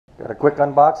Got a quick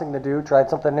unboxing to do. Tried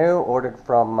something new. Ordered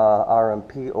from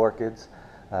RMP Orchids.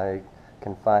 I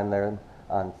can find them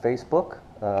on Facebook.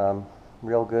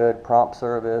 Real good, prompt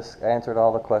service. Answered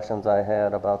all the questions I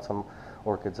had about some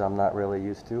orchids I'm not really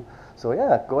used to. So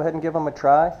yeah, go ahead and give them a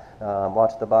try.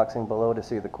 Watch the boxing below to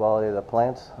see the quality of the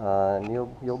plants, and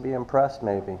you'll be impressed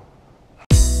maybe.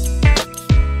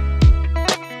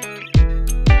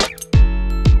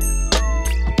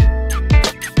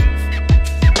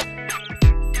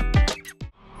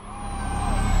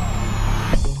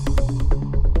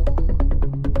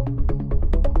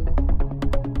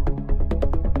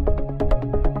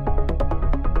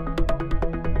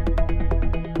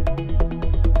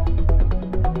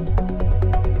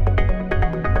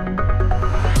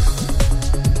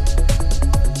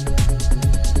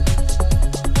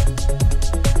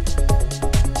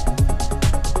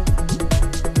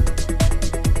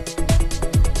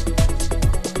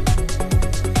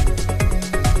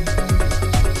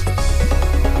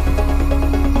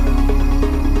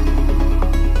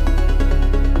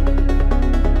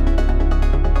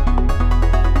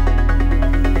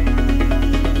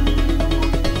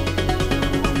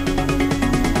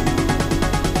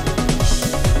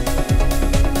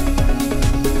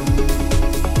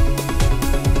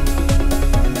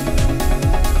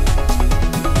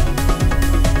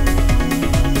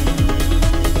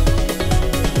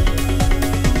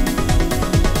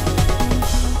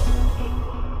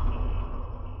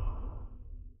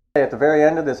 At the very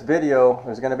end of this video,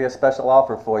 there's going to be a special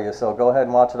offer for you, so go ahead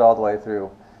and watch it all the way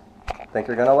through. I think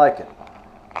you're going to like it.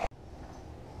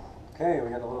 Okay, we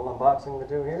got a little unboxing to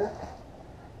do here.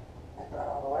 Get that out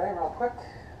of the way real quick.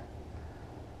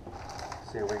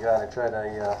 Let's see what we got. I tried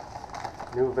a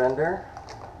new vendor,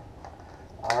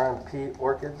 RMP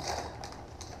Orchids.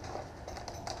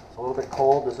 It's a little bit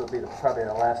cold. This will be probably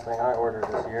the last thing I ordered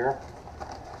this year.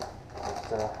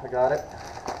 But I got it.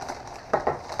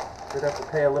 We'd have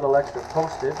to pay a little extra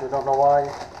postage. I don't know why.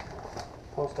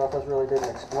 Post office really didn't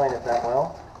explain it that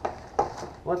well.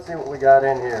 Let's see what we got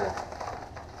in here.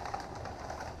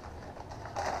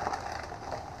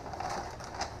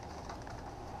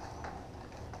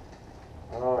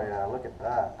 Oh yeah, look at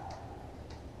that.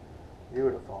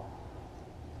 Beautiful.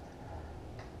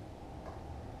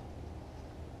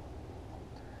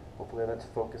 Hopefully that's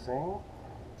focusing.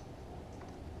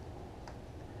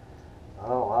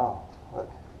 Oh wow, look.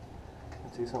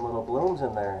 See some little blooms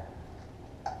in there.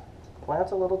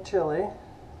 Plant's a little chilly,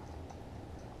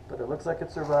 but it looks like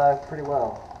it survived pretty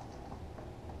well.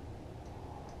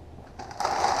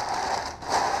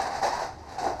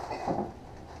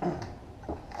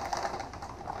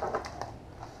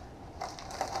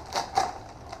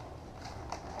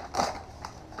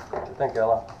 What do you think,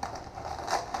 Ella?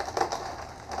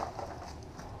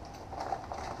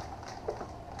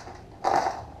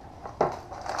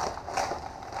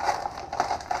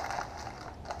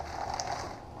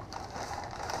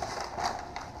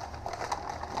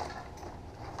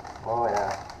 Oh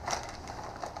yeah,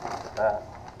 look at that.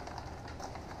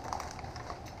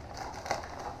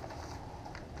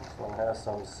 This one has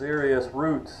some serious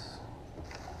roots.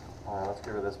 Alright, let's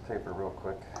get rid of this paper real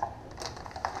quick.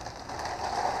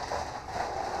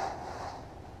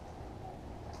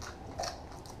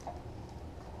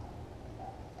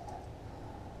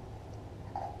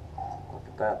 Look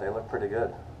at that, they look pretty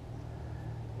good.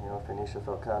 You know, Phoenicia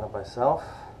falcata by self.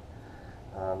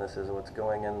 This is what's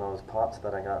going in those pots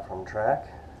that I got from Track.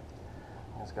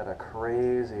 It's got a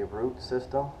crazy root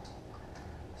system.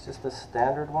 It's just a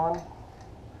standard one,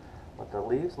 but the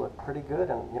leaves look pretty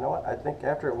good, and you know what? I think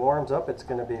after it warms up, it's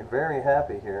going to be very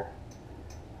happy here.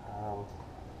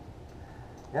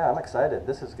 Yeah, I'm excited.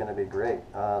 This is going to be great.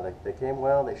 They came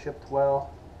well, they shipped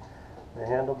well, they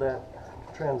handled that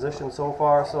transition so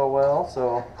far so well.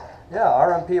 So yeah,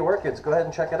 RMP Orchids, go ahead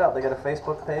and check it out. They got a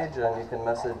Facebook page, and you can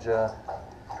message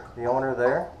the owner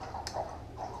there.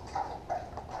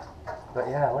 But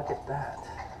yeah, look at that.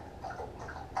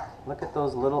 Look at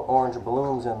those little orange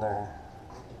blooms in there.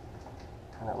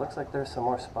 And it looks like there's some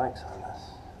more spikes on this.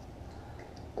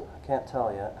 I can't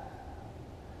tell yet.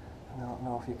 I don't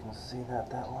know if you can see that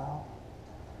well.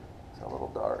 It's a little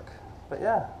dark. But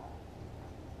yeah.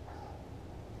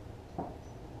 I'm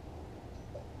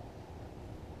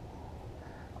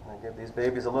going to give these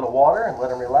babies a little water and let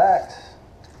them relax.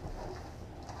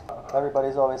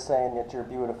 Everybody's always saying that you're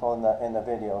beautiful in the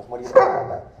videos. What do you think about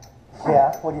that?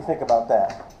 Yeah, what do you think about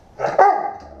that?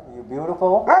 Are you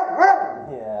beautiful?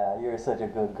 Yeah, you're such a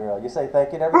good girl. You say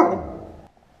thank you to everybody?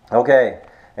 Okay,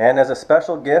 and as a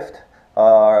special gift,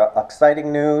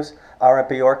 exciting news,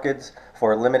 RMP Orchids,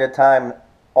 for a limited time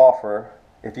offer,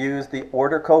 if you use the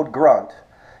order code GRUNT,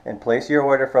 and place your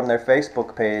order from their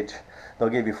Facebook page, they'll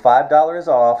give you $5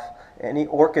 off any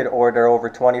orchid order over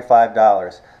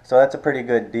 $25. So that's a pretty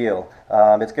good deal.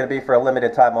 It's going to be for a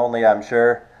limited time only, I'm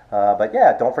sure. But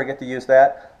yeah, don't forget to use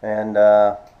that, and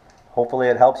hopefully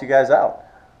it helps you guys out.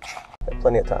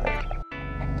 Plenty of time.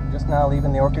 Just now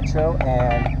leaving the orchid show,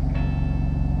 and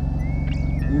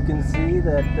you can see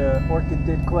that orchid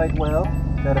did quite well.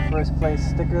 Got a first place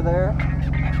sticker there,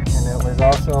 and it was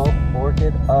also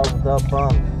Orchid of the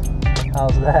Month.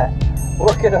 How's that?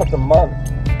 Orchid of the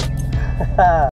Month.